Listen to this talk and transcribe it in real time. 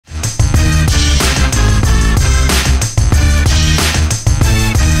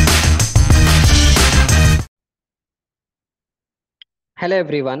Hello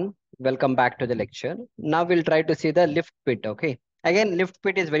everyone, welcome back to the lecture. Now we'll try to see the lift pit, okay? Again, lift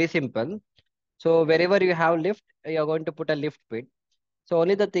pit is very simple. So wherever you have lift, you're going to put a lift pit. So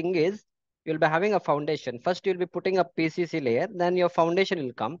only the thing is, you'll be having a foundation. First, you'll be putting a PCC layer, then your foundation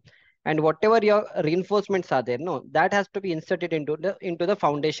will come. And whatever your reinforcements are there, no, that has to be inserted into the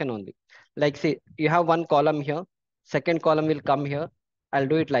foundation only. Like see, you have one column here, second column will come here. I'll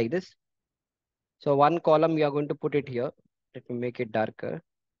do it like this. So one column you are going to put it here. Let me make it darker.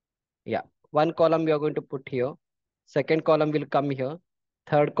 Yeah, one column we are going to put here. Second column will come here.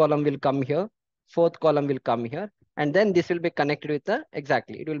 Third column will come here. Fourth column will come here. And then this will be connected with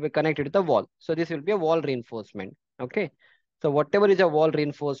it will be connected with the wall. So this will be a wall reinforcement. Okay. So whatever is a wall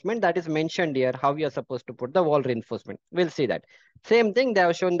reinforcement that is mentioned here, how you are supposed to put the wall reinforcement. We'll see that. Same thing, they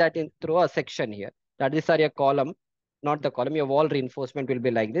have shown that through a section here. That is your column, not the column. Your wall reinforcement will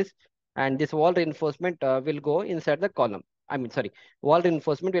be like this. And this wall reinforcement will go inside the column. Wall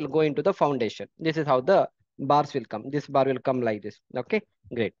reinforcement will go into the foundation. This is how the bars will come. This bar will come like this. Okay,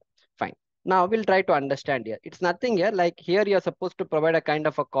 great, fine. Now we'll try to understand here. It's nothing here. Like here you're supposed to provide a kind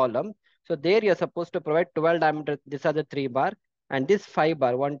of a column. So there you're supposed to provide 12 diameter. These are the 3 bar. And this 5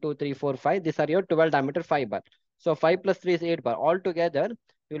 bar, 1, 2, 3, 4, 5. These are your 12 diameter 5 bar. So 5 plus 3 is 8 bar. Altogether,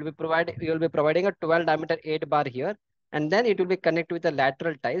 you will be providing a 12 diameter 8 bar here. And then it will be connected with the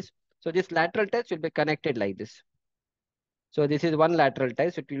lateral ties. So this lateral ties will be connected like this. So this is one lateral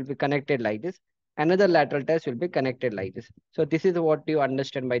ties. It will be connected like this. Another lateral ties will be connected like this. So this is what you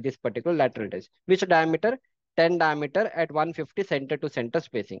understand by this particular lateral ties. Which diameter? 10 diameter at 150 center to center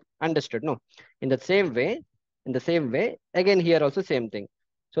spacing. Understood? No. In the same way, again here also same thing.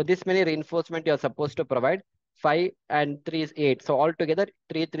 So this many reinforcement you are supposed to provide. 5 and 3 is 8. So altogether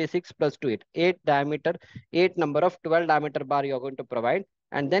 3, 3, 6 plus 2, 8. 8 diameter, 8 number of 12 diameter bar you are going to provide.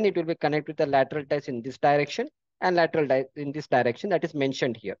 And then it will be connected with the lateral ties in this direction and lateral in this direction that is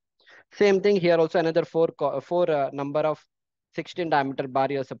mentioned here. Same thing here also, another 4 number of 16 diameter bar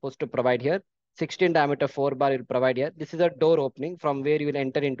you are supposed to provide here. 16 diameter 4 bar will provide here. This is a door opening from where you will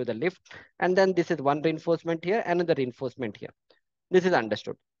enter into the lift. And then this is one reinforcement here, another reinforcement here. This is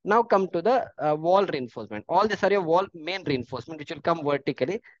understood. Now come to the wall reinforcement. All these are your wall main reinforcement, which will come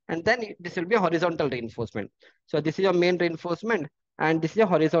vertically. And then this will be a horizontal reinforcement. So this is your main reinforcement. And this is a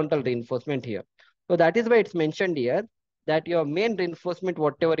horizontal reinforcement here. So that is why it's mentioned here that your main reinforcement,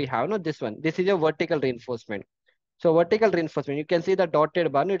 whatever you have, no, this one, this is your vertical reinforcement. So vertical reinforcement, you can see the dotted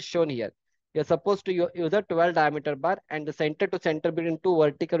bar, it's shown here. You're supposed to use a 12 diameter bar and the center to center between two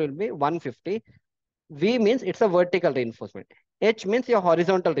vertical will be 150. V means it's a vertical reinforcement. H means your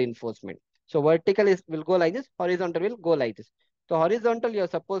horizontal reinforcement. So vertical will go like this, horizontal will go like this. So horizontal, you're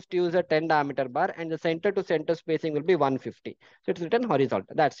supposed to use a 10 diameter bar and the center to center spacing will be 150. So it's written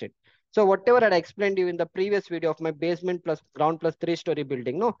horizontal, that's it. So whatever I explained to you in the previous video of my basement plus ground plus 3-story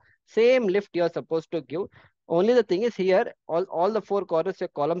building, no, same lift you're supposed to give. Only the thing is here, all the 4 corners, your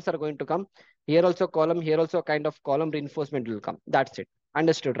columns are going to come. Here also column, here also kind of column reinforcement will come. That's it.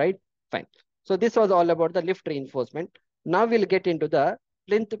 Understood, right? Fine. So this was all about the lift reinforcement. Now we'll get into the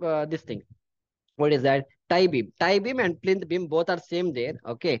plinth, this thing. What is that? Tie beam. Tie beam and plinth beam both are same there.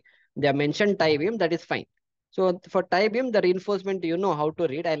 Okay. They are mentioned tie beam, that is fine. So for tie beam, the reinforcement, you know how to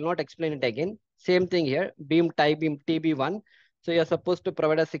read. I'll not explain it again. Same thing here. Beam, tie beam, TB1. So you're supposed to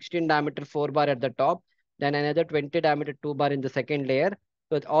provide a 16 diameter 4 bar at the top. Then another 20 diameter 2 bar in the second layer.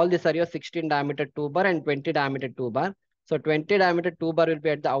 So all these are your 16 diameter 2 bar and 20 diameter 2 bar. So 20 diameter 2 bar will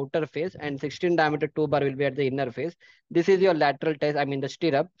be at the outer face and 16 diameter 2 bar will be at the inner face. This is your lateral ties, I mean the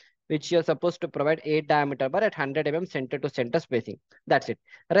stirrup, which you're supposed to provide 8 diameter bar at 100 mm center to center spacing. That's it.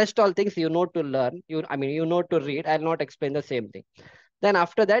 Rest all things you know to learn. You know to read. I'll not explain the same thing. Then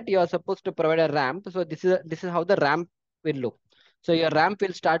after that, you are supposed to provide a ramp. So this is how the ramp will look. So your ramp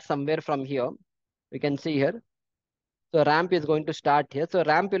will start somewhere from here. We can see here. So ramp is going to start here. So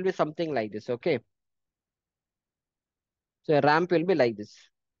ramp will be something like this. Okay. So a ramp will be like this.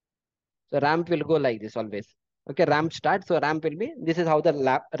 So ramp will go like this always. Okay, ramp starts. So ramp will be, this is how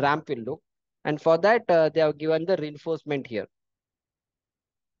the ramp will look. And for that, they have given the reinforcement here.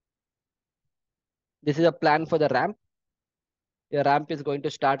 This is a plan for the ramp. Your ramp is going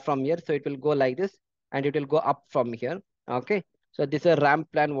to start from here. So it will go like this and it will go up from here. Okay. So this is a ramp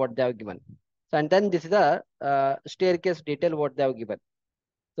plan what they have given. So, and then this is a staircase detail what they have given.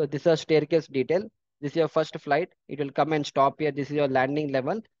 So this is a staircase detail. This is your first flight. It will come and stop here. This is your landing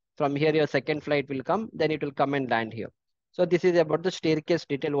level. From here, your second flight will come. Then it will come and land here. So this is about the staircase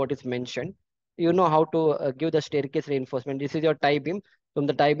detail, what is mentioned. You know how to give the staircase reinforcement. This is your tie beam. From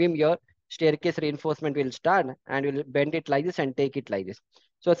the tie beam, your staircase reinforcement will start and will bend it like this and take it like this.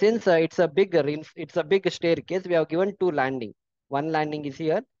 So since it's a big staircase, we have given 2 landing. One landing is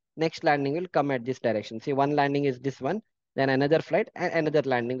here. Next landing will come at this direction. See, one landing is this one, then another flight and another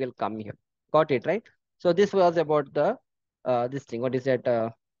landing will come here. Got it, right? So this was about the this thing. What is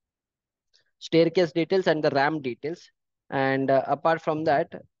that? Staircase details and the ramp details. And apart from that,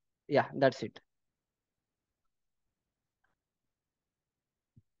 yeah, that's it.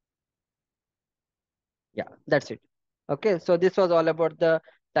 Yeah, that's it. Okay, so this was all about the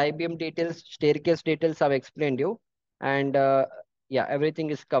tie beam details, staircase details I've explained you. And yeah, everything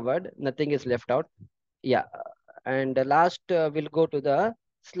is covered. Nothing is left out. Yeah, and last we'll go to the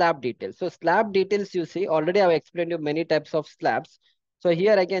slab details. So slab details, you see, already I've explained you many types of slabs. So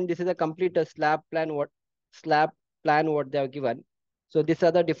here again, this is a complete slab plan what they have given. So these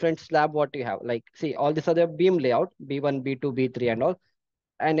are the different slab what you have. Like, see, all these are the beam layout, B1, B2, B3 and all.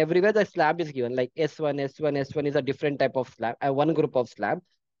 And everywhere the slab is given, like S1, S1, S1 is a different type of slab, one group of slab.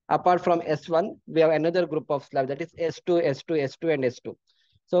 Apart from S1, we have another group of slab, that is S2, S2, S2, and S2.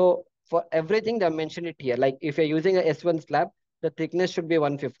 So for everything, they mentioned it here. Like if you're using a S1 slab, the thickness should be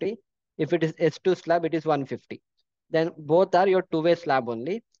 150. If it is S2 slab, it is 150. Then both are your two-way slab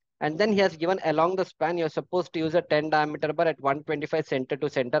only. And then he has given along the span, you're supposed to use a 10 diameter bar at 125 center to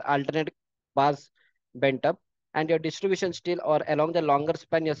center, alternate bars bent up. And your distribution steel or along the longer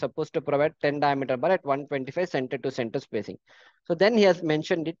span, you're supposed to provide 10 diameter bar at 125 center to center spacing. So then he has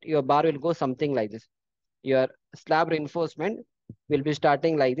mentioned it, your bar will go something like this. Your slab reinforcement will be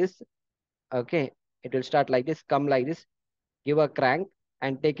starting like this. Okay, it will start like this, come like this, give a crank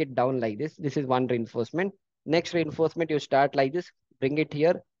and take it down like this. This is one reinforcement. Next reinforcement, you start like this, bring it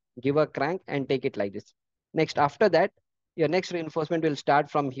here, give a crank and take it like this. Next, after that, your next reinforcement will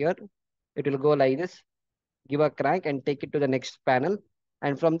start from here. It will go like this, give a crank and take it to the next panel.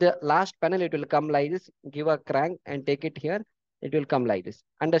 And from the last panel, it will come like this, give a crank and take it here. It will come like this.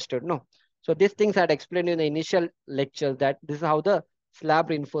 Understood? No. So these things I had explained in the initial lecture that this is how the slab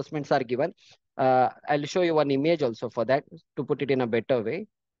reinforcements are given. I'll show you one image also for that to put it in a better way.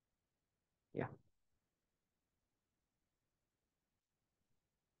 Yeah.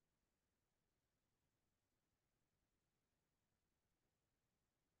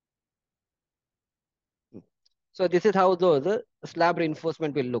 So this is how the slab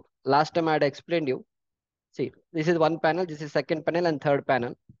reinforcement will look. Last time I had explained you. See, this is one panel, this is second panel and third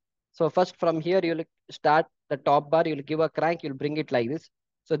panel. So first from here, you'll start the top bar, you'll give a crank, you'll bring it like this.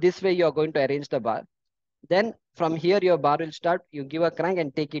 So this way you're going to arrange the bar. Then from here, your bar will start, you give a crank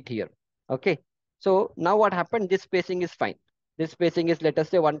and take it here. Okay. So now what happened? This spacing is fine. This spacing is, let us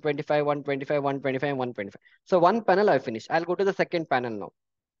say 125, 125, 125, 125. So one panel I finished. I'll go to the second panel now.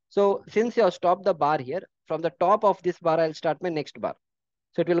 So since you have stopped the bar here, from the top of this bar, I'll start my next bar.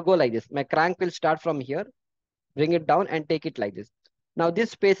 So it will go like this. My crank will start from here, bring it down and take it like this. Now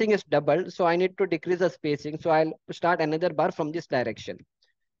this spacing is doubled, so I need to decrease the spacing. So I'll start another bar from this direction.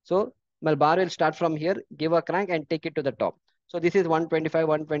 So my bar will start from here, give a crank and take it to the top. So this is 125,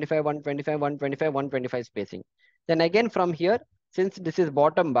 125, 125, 125, 125 spacing. Then again from here, since this is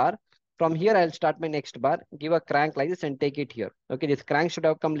bottom bar, from here I'll start my next bar, give a crank like this and take it here. Okay, this crank should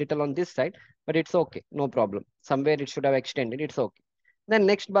have come little on this side, but it's okay, no problem. Somewhere it should have extended, it's okay. Then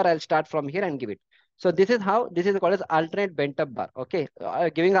next bar I'll start from here and give it. So this is how, this is called as alternate bent up bar. Okay,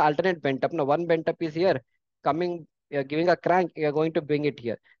 giving an alternate bent up. Now one bent up is here, coming, you're giving a crank, you're going to bring it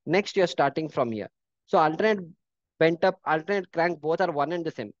here. Next, you're starting from here. So alternate bent up, alternate crank, both are one and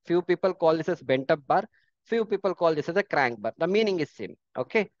the same. Few people call this as bent up bar. Few people call this as a crank bar. The meaning is same.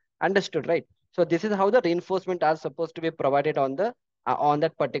 Okay, understood, right? So this is how the reinforcement are supposed to be provided on the on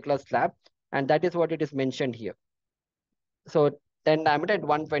that particular slab, and that is what it is mentioned here. So 10 diameter at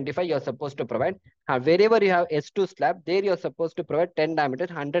 125, you're supposed to provide. Wherever you have S2 slab, there you're supposed to provide 10 diameter,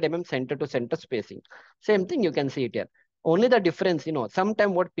 100 mm center to center spacing. Same thing, you can see it here. Only the difference,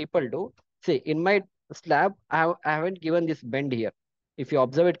 sometimes what people do, see, in my slab, I haven't given this bend here. If you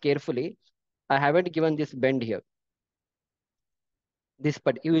observe it carefully, I haven't given this bend here.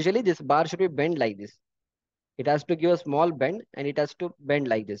 But usually this bar should be bent like this. It has to give a small bend and it has to bend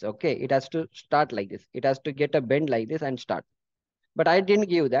like this. Okay, it has to start like this. It has to get a bend like this and start. But I didn't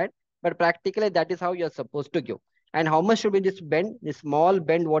give that. But practically, that is how you're supposed to give. And how much should be this bend? This small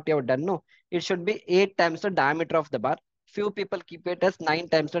bend, what you have done? No, it should be 8 times the diameter of the bar. Few people keep it as 9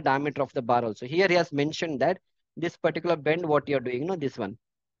 times the diameter of the bar also. Here he has mentioned that this particular bend, what you're doing, this one.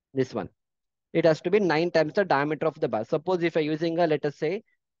 It has to be 9 times the diameter of the bar. Suppose if you're using a, let us say,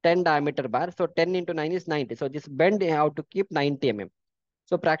 10 diameter bar. So 10 into 9 is 90. So this bend, you have to keep 90 mm.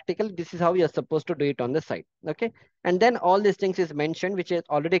 So practically, this is how you're supposed to do it on the side. Okay. And then all these things is mentioned, which is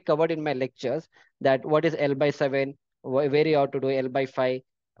already covered in my lectures, that what is L/7, where you have to do L/5.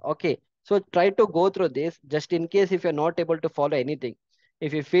 Okay. So try to go through this just in case if you're not able to follow anything.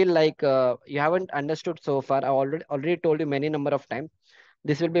 If you feel like you haven't understood so far, I already told you many number of times.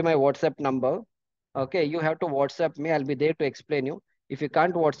 This will be my WhatsApp number. Okay, you have to WhatsApp me. I'll be there to explain you. If you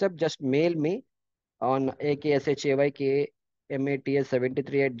can't WhatsApp, just mail me on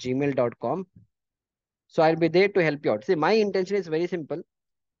𝗏𝗡𝗏𝗏𝗏73@gmail.com. So I'll be there to help you out. See, my intention is very simple.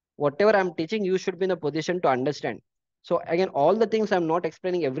 Whatever I'm teaching, you should be in a position to understand. So again, all the things I'm not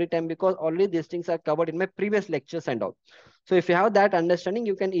explaining every time because already these things are covered in my previous lectures and all. So if you have that understanding,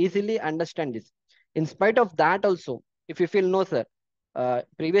 you can easily understand this. In spite of that also, if you feel no, sir,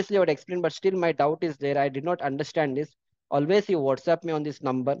 previously I would explain, but still my doubt is there. I did not understand this. Always you WhatsApp me on this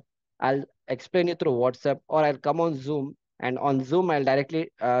number. I'll explain you through WhatsApp or I'll come on Zoom, and on Zoom I'll directly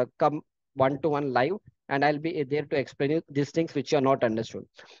come one-to-one live, and I'll be there to explain you these things which you are not understood.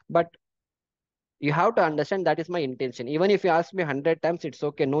 But you have to understand that is my intention. Even if you ask me 100 times, it's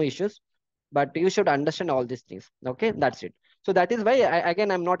okay, no issues. But you should understand all these things. Okay, that's it. So that is why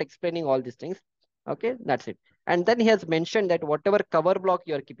again I'm not explaining all these things. Okay, that's it. And then he has mentioned that whatever cover block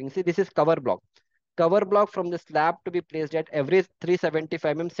you are keeping, see, this is cover block. Cover block from the slab to be placed at every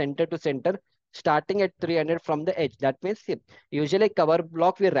 375 mm center to center, starting at 300 from the edge. That means, see, usually cover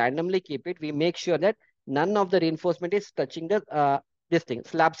block we randomly keep it. We make sure that none of the reinforcement is touching the this thing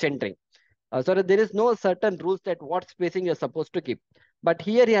slab centering. So there is no certain rules that what spacing you're supposed to keep. But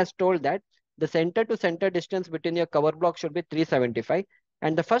here he has told that the center to center distance between your cover block should be 375.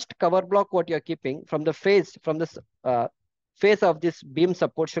 And the first cover block what you're keeping from the face of this beam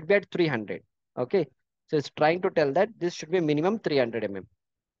support should be at 300. Okay. So it's trying to tell that this should be minimum 300 mm.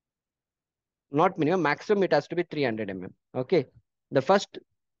 Not minimum, maximum it has to be 300 mm. Okay. The first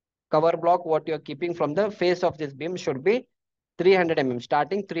cover block what you're keeping from the face of this beam should be 300 mm,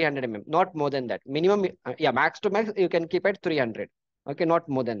 starting 300 mm, not more than that. Minimum, yeah, max to max, you can keep at 300. Okay, not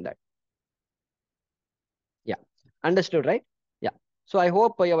more than that. Yeah, understood, right? Yeah. So I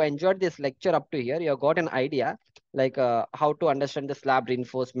hope you have enjoyed this lecture up to here. You have got an idea like how to understand the slab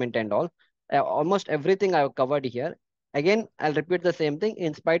reinforcement and all. Almost everything I have covered here. Again, I'll repeat the same thing.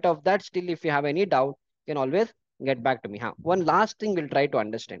 In spite of that, still, if you have any doubt, you can always get back to me. Huh? One last thing we'll try to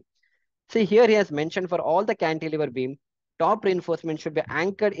understand. See, here he has mentioned for all the cantilever beam, top reinforcement should be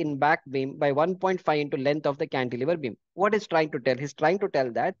anchored in back beam by 1.5 into length of the cantilever beam. What is trying to tell? He's trying to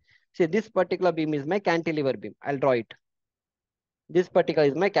tell that, see, this particular beam is my cantilever beam. I'll draw it. This particular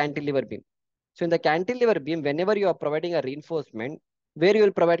is my cantilever beam. So in the cantilever beam, whenever you are providing a reinforcement, where you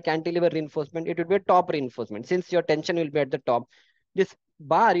will provide cantilever reinforcement, it will be a top reinforcement. Since your tension will be at the top, this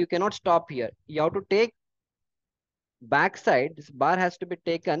bar, you cannot stop here. You have to take backside, this bar has to be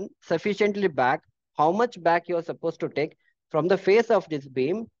taken sufficiently back. How much back you are supposed to take? From the face of this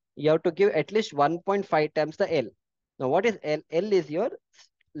beam, you have to give at least 1.5 times the L. Now, what is L? L is your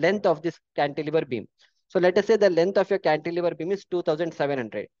length of this cantilever beam. So let us say the length of your cantilever beam is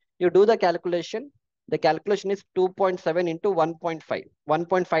 2700. You do the calculation. The calculation is 2.7 into 1.5.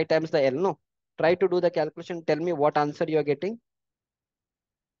 1.5 times the L, no? Try to do the calculation. Tell me what answer you are getting.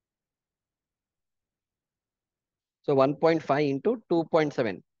 So 1.5 into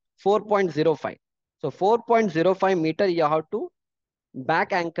 2.7, 4.05. So 4.05 meter, you have to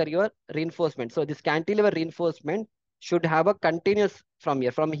back anchor your reinforcement. So this cantilever reinforcement should have a continuous from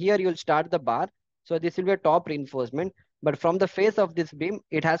here. From here, you'll start the bar. So this will be a top reinforcement. But from the face of this beam,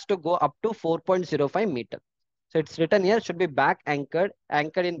 it has to go up to 4.05 meter. So it's written here should be back anchored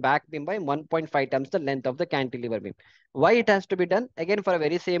in back beam by 1.5 times the length of the cantilever beam. Why it has to be done? Again, for a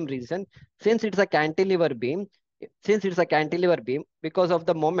very same reason. Since it's a cantilever beam, because of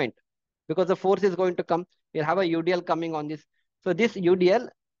the moment, because the force is going to come, we'll have a UDL coming on this. So this UDL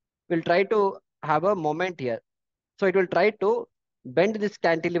will try to have a moment here. So it will try to bend this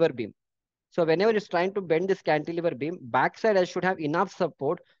cantilever beam. So whenever it's trying to bend this cantilever beam, backside I should have enough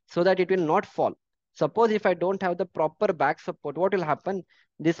support so that it will not fall. Suppose if I don't have the proper back support, what will happen?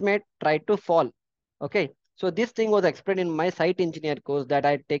 This may try to fall. Okay. So this thing was explained in my site engineer course that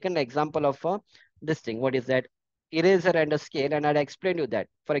I had taken an example of this thing. What is that? Eraser and a scale, and I'd explained you that.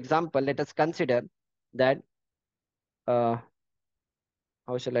 For example, let us consider that, how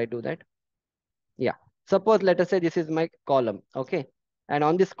shall I do that? Yeah. Suppose let us say this is my column. Okay. And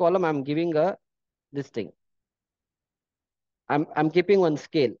on this column, I'm giving this thing. I'm keeping one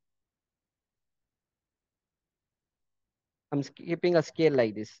scale. I'm keeping a scale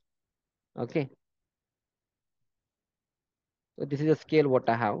like this. Okay. So this is a scale what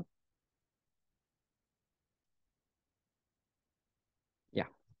I have. Yeah.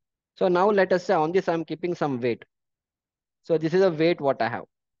 So now let us say on this, I'm keeping some weight. So this is a weight what I have.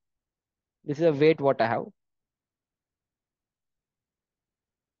 This is a weight what I have.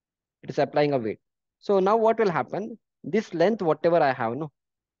 It is applying a weight. So now what will happen? This length, whatever I have, no,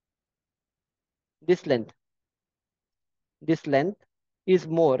 this length is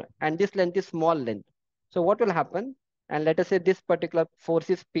more, and this length is small length. So what will happen? And let us say this particular force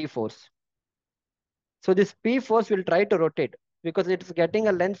is P force. So this P force will try to rotate because it is getting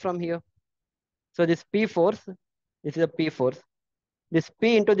a length from here. So this P force, this is a P force. This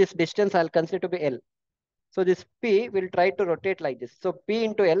P into this distance I'll consider to be L. So this P will try to rotate like this. So P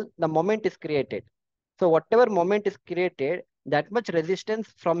into L, the moment is created. So whatever moment is created, that much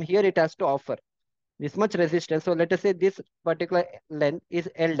resistance from here it has to offer. This much resistance. So let us say this particular length is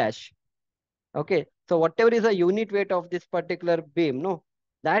L dash. Okay. So whatever is a unit weight of this particular beam, no,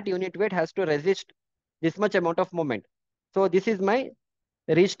 that unit weight has to resist this much amount of moment. So this is my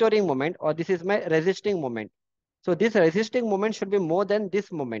restoring moment, or this is my resisting moment. So this resisting moment should be more than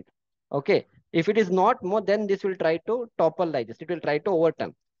this moment. Okay. If it is not more, then this will try to topple like this. It will try to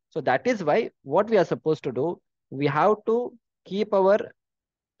overturn. So that is why what we are supposed to do, we have to keep our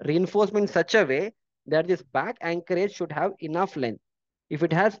reinforcement in such a way that this back anchorage should have enough length. If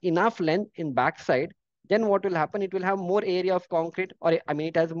it has enough length in backside, then what will happen? It will have more area of concrete, or I mean,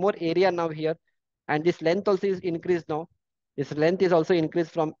 it has more area now here. And this length also is increased now. This length is also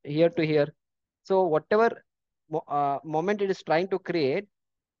increased from here to here. So whatever moment it is trying to create,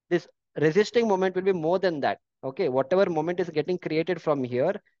 this resisting moment will be more than that. Okay, whatever moment is getting created from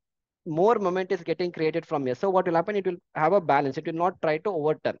here, more moment is getting created from here. So what will happen? It will have a balance. It will not try to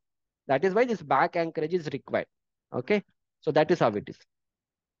overturn. That is why this back anchorage is required. Okay, so that is how it is.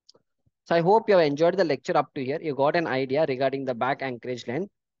 So I hope you have enjoyed the lecture up to here. You got an idea regarding the back anchorage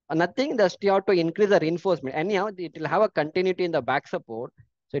length. Nothing, just you have to increase the reinforcement. Anyhow, it will have a continuity in the back support.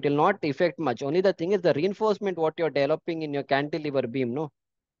 So it will not affect much. Only the thing is the reinforcement what you're developing in your cantilever beam, no?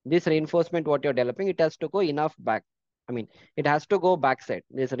 This reinforcement what you're developing, it has to go enough back. I mean, it has to go backside.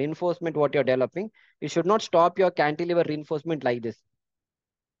 This reinforcement what you're developing, it should not stop your cantilever reinforcement like this.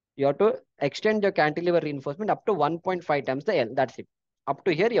 You have to extend your cantilever reinforcement up to 1.5 times the L. That's it. Up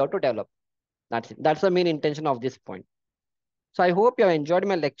to here, you have to develop. That's it. That's the main intention of this point. So I hope you have enjoyed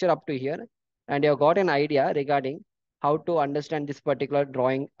my lecture up to here, and you have got an idea regarding how to understand this particular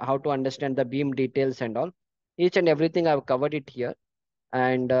drawing, how to understand the beam details and all. Each and everything I've covered it here.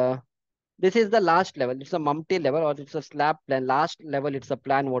 And this is the last level. It's a 𝗵𝗃 level, or it's a slab plan. Last level, it's a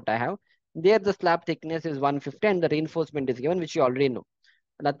plan what I have. There the slab thickness is 150 and the reinforcement is given, which you already know.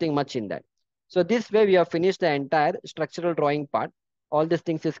 Nothing much in that. So this way we have finished the entire structural drawing part. All these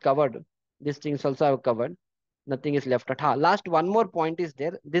things is covered. These things also I have covered. Nothing is left at all. Last one more point is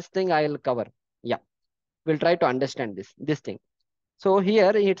there. This thing I will cover. Yeah, we'll try to understand this thing. So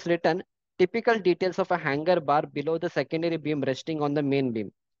here it's written typical details of a hanger bar below the secondary beam resting on the main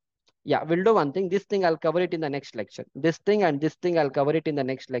beam. Yeah, we'll do one thing. This thing I'll cover it in the next lecture. This thing and this thing I'll cover it in the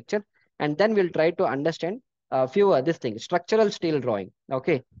next lecture. And then we'll try to understand few this thing, structural steel drawing.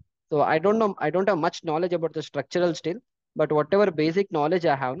 Okay. So I don't know, I don't have much knowledge about the structural steel, but whatever basic knowledge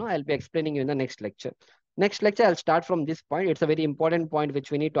I have, no, I'll be explaining you in the next lecture. Next lecture, I'll start from this point. It's a very important point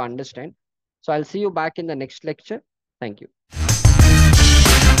which we need to understand. So I'll see you back in the next lecture. Thank you.